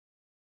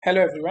Hello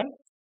everyone,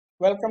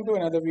 welcome to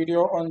another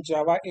video on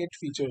Java 8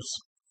 features.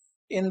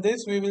 In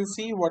this we will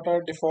see what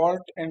are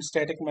default and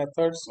static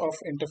methods of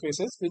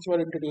interfaces which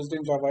were introduced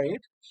in Java 8,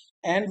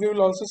 and we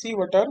will also see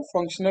what are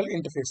functional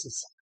interfaces.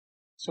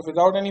 So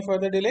without any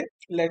further delay,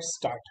 let's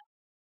start.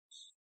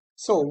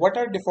 So what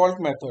are default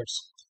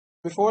methods?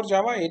 Before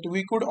Java 8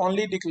 we could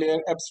only declare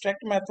abstract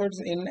methods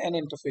in an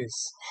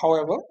interface.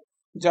 However,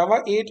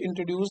 Java 8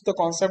 introduced the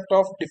concept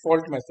of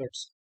default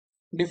methods.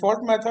 Default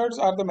methods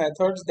are the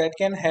methods that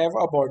can have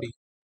a body.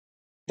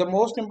 The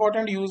most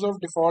important use of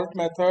default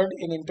method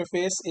in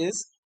interface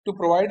is to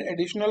provide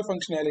additional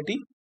functionality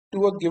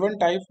to a given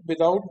type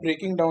without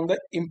breaking down the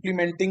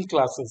implementing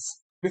classes.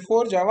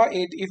 Before Java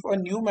 8, if a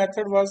new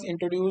method was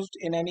introduced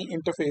in any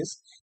interface,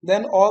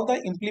 then all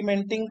the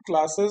implementing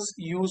classes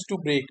used to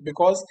break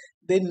because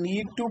they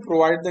need to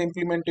provide the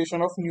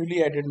implementation of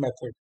newly added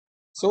method.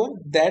 So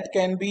that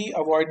can be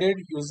avoided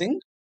using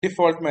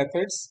default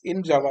methods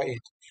in Java 8.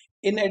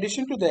 In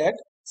addition to that,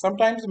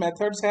 sometimes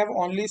methods have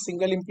only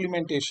single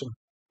implementation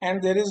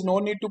and there is no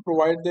need to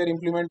provide their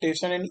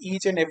implementation in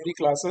each and every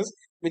classes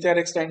which are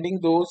extending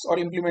those or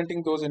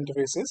implementing those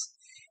interfaces.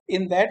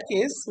 In that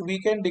case, we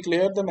can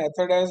declare the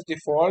method as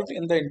default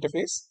in the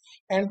interface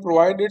and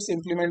provide its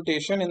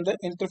implementation in the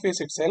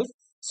interface itself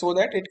so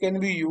that it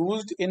can be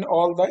used in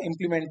all the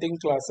implementing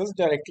classes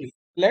directly.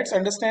 Let's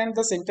understand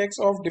the syntax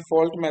of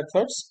default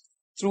methods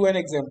through an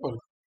example.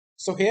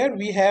 So here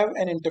we have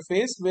an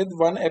interface with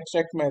one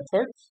abstract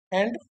method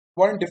and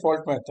one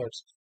default method.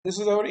 This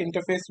is our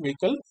interface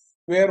vehicle,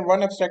 where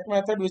one abstract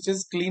method, which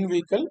is clean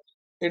vehicle,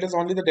 it is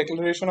only the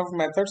declaration of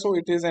method, so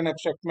it is an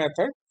abstract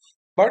method.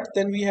 But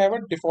then we have a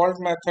default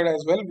method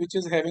as well, which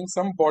is having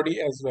some body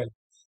as well.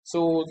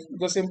 So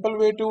the simple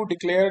way to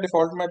declare a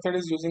default method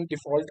is using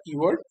default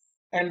keyword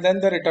and then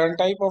the return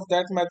type of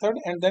that method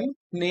and then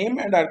name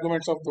and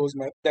arguments of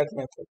that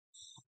method.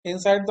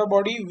 Inside the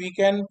body, we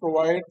can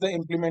provide the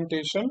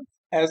implementation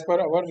as per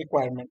our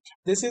requirement.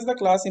 This is the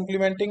class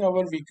implementing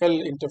our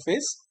vehicle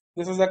interface.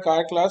 This is the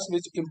car class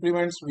which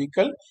implements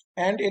vehicle,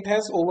 and it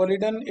has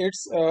overridden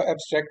its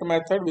abstract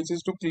method, which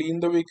is to clean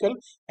the vehicle,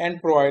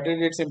 and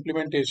provided its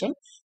implementation.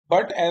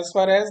 But as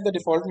far as the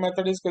default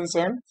method is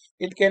concerned,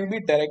 it can be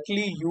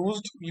directly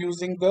used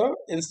using the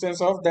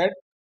instance of that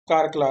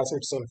car class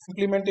itself.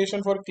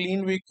 Implementation for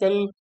clean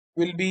vehicle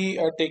will be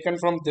taken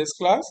from this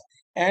class,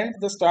 and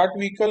the start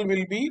vehicle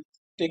will be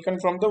taken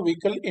from the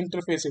vehicle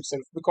interface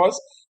itself, because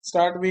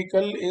start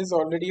vehicle is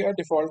already a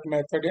default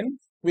method in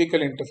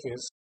vehicle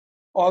interface.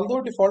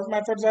 Although default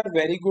methods are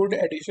very good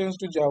additions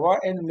to Java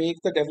and make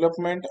the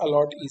development a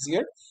lot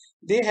easier,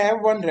 they have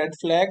one red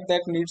flag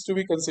that needs to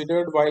be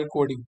considered while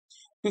coding.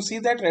 To see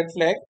that red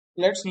flag,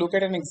 let's look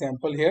at an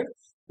example here.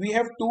 We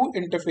have two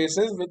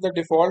interfaces with the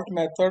default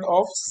method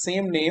of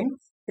same name,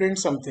 print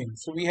something.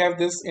 So we have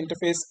this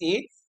interface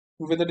A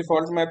with the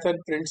default method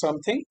print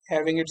something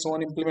having its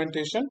own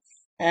implementation,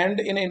 and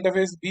in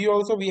interface B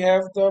also we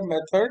have the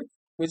method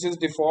which is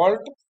default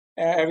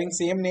having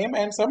same name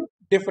and some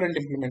different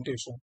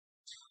implementation.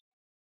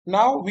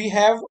 Now we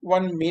have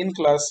one main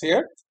class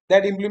here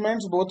that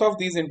implements both of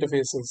these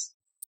interfaces.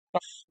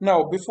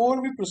 Now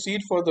before we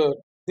proceed further,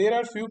 there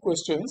are few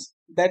questions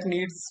that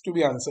needs to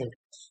be answered.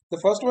 The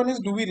first one is,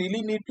 do we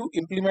really need to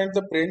implement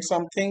the print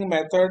something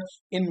method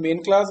in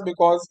main class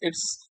because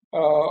it's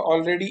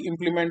already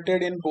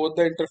implemented in both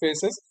the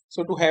interfaces?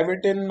 So to have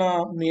it in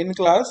main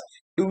class,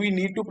 do we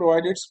need to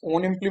provide its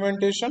own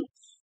implementation?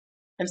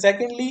 And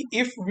secondly,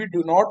 if we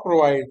do not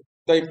provide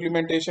the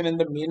implementation in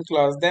the main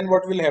class, then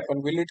what will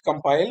happen? Will it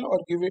compile or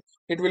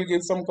it will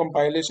give some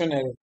compilation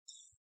error?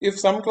 If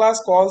some class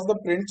calls the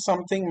print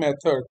something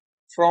method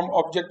from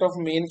object of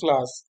main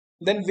class,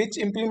 then which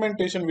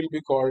implementation will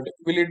be called?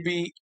 Will it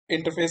be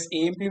interface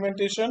A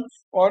implementation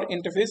or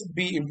interface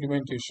B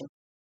implementation?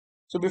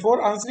 So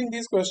before answering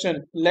these questions,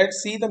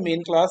 let's see the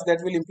main class that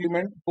will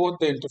implement both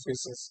the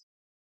interfaces.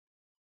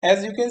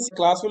 As you can see,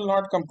 class will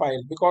not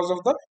compile because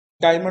of the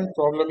diamond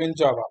problem in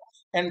Java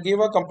and give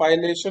a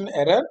compilation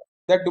error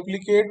that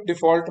duplicate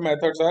default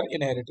methods are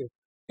inherited.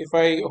 If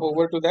I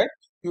hover to that,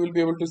 you will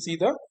be able to see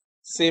the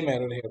same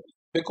error here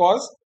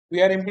because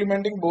we are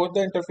implementing both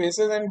the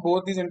interfaces and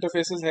both these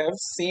interfaces have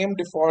same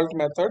default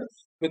method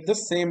with the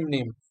same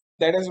name.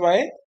 That is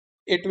why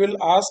it will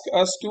ask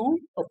us to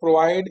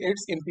provide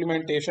its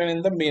implementation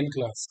in the main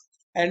class.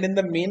 And in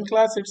the main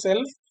class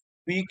itself,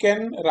 we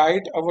can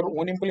write our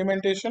own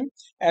implementation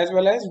as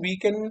well as we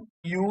can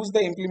use the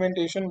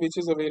implementation which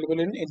is available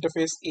in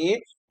interface A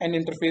and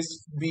interface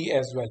B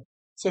as well.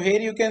 So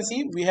here you can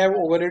see we have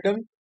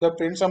overridden the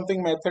print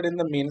something method in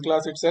the main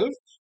class itself,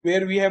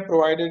 where we have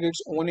provided its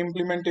own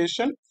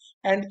implementation,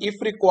 and if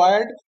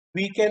required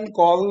we can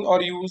call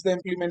or use the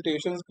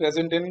implementations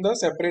present in the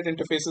separate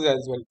interfaces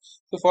as well.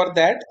 So for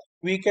that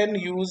we can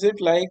use it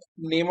like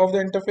name of the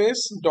interface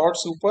dot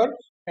super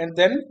and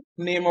then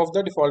name of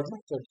the default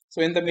method.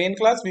 So in the main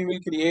class we will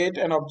create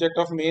an object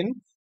of main,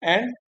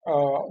 and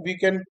we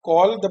can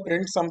call the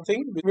print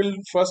something which will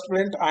first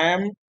print I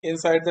am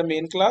inside the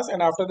main class,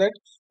 and after that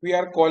we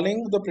are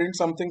calling the print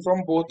something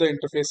from both the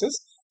interfaces.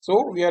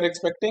 So we are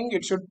expecting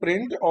it should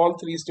print all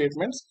three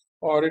statements,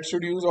 or it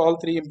should use all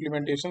three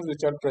implementations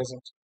which are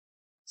present.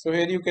 So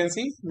here you can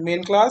see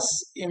main class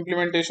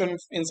implementation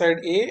inside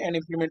A and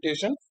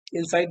implementation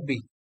inside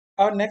B.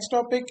 Our next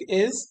topic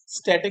is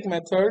static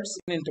methods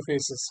in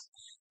interfaces.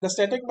 The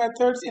static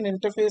methods in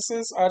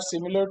interfaces are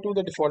similar to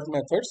the default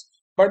methods,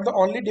 but the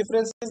only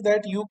difference is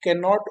that you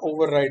cannot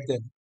override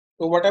them.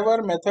 So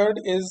whatever method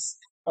is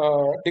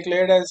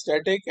declared as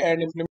static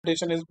and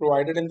implementation is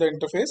provided in the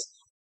interface,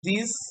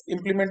 these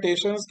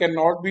implementations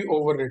cannot be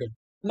overridden.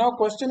 Now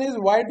question is,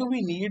 why do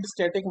we need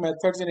static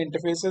methods in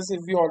interfaces if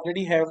we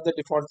already have the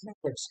default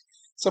methods?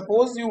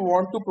 Suppose you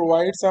want to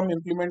provide some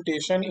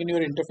implementation in your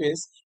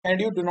interface and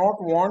you do not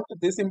want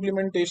this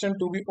implementation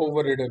to be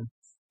overridden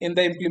in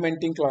the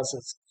implementing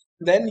classes.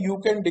 Then you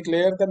can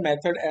declare the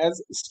method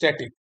as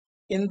static.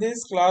 In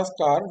this class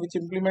car, which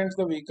implements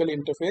the vehicle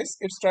interface,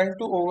 it's trying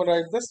to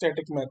override the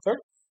static method.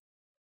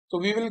 So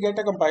we will get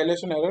a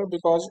compilation error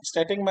because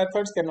static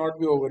methods cannot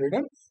be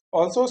overridden.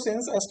 Also,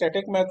 since a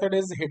static method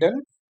is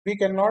hidden, we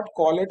cannot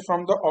call it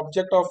from the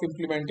object of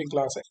implementing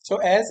class. So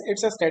as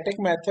it's a static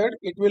method,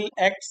 it will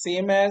act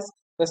same as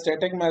the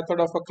static method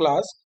of a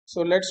class.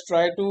 So let's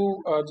try to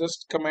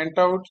just comment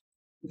out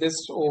this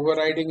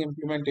overriding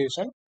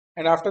implementation.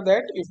 And after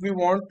that, if we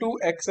want to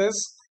access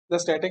the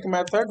static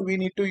method, we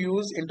need to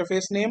use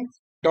interface name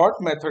dot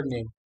method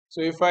name.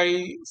 So if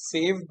I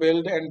save,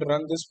 build and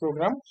run this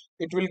program,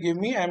 it will give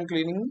me I'm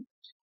cleaning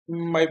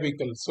my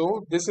vehicle.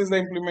 So this is the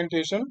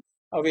implementation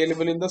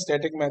available in the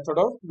static method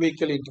of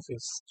vehicle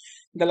interface.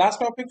 The last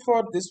topic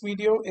for this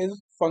video is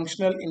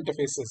functional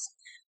interfaces.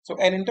 So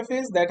an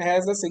interface that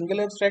has a single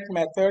abstract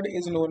method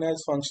is known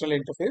as functional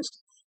interface.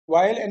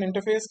 While an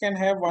interface can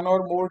have one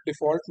or more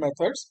default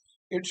methods,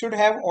 it should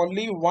have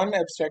only one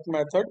abstract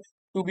method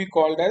to be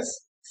called as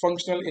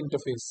functional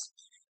interface.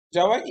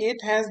 Java 8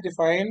 has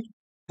defined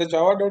the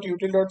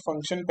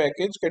java.util.function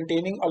package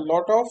containing a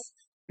lot of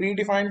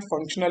predefined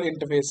functional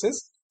interfaces.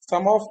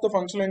 Some of the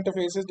functional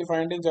interfaces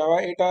defined in Java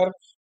 8 are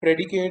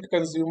predicate,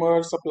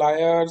 consumer,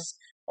 suppliers,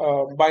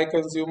 by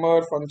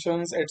consumer,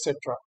 functions, etc.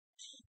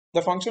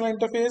 The functional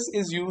interface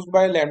is used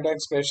by lambda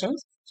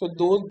expressions. So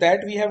those that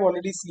we have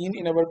already seen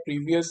in our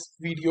previous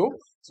video.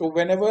 So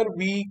whenever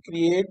we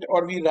create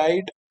or we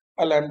write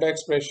a lambda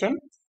expression,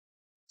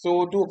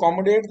 so to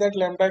accommodate that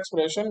lambda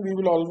expression, we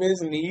will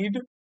always need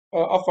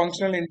a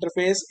functional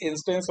interface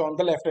instance on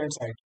the left hand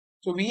side.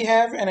 So we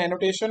have an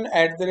annotation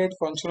at the rate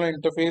functional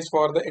interface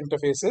for the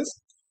interfaces.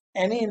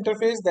 Any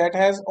interface that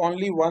has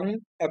only one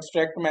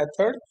abstract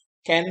method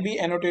can be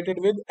annotated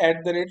with at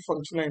the rate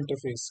functional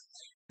interface.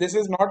 This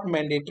is not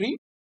mandatory,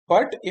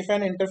 but if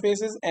an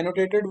interface is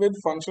annotated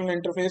with functional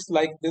interface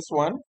like this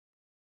one,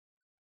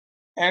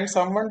 and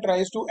someone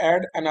tries to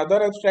add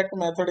another abstract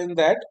method in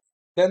that,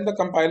 then the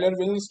compiler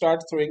will start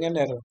throwing an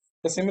error.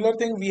 The similar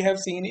thing we have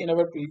seen in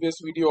our previous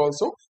video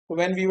also,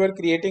 when we were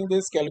creating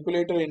this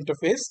calculator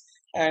interface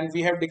and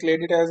we have declared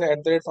it as at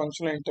the rate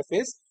functional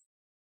interface,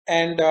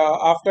 and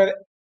after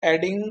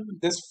adding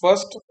this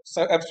first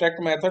abstract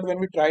method, when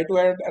we try to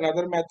add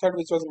another method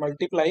which was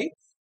multiply,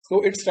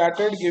 so it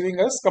started giving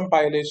us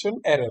compilation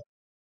error.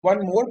 One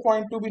more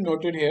point to be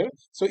noted here.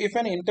 So if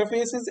an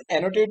interface is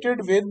annotated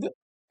with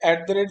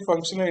at the rate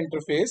functional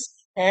interface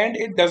and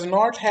it does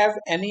not have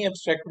any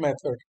abstract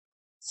method,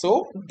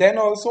 so then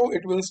also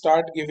it will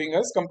start giving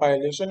us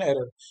compilation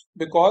error,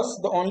 because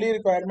the only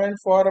requirement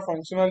for a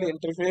functional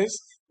interface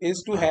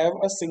is to have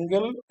a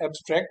single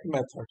abstract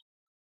method.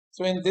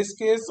 So in this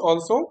case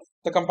also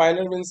the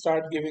compiler will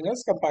start giving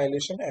us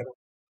compilation error.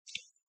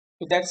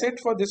 So that's it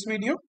for this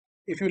video.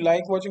 If you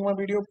like watching my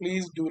video,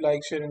 please do like,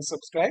 share and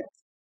subscribe.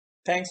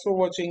 Thanks for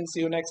watching. See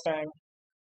you next time.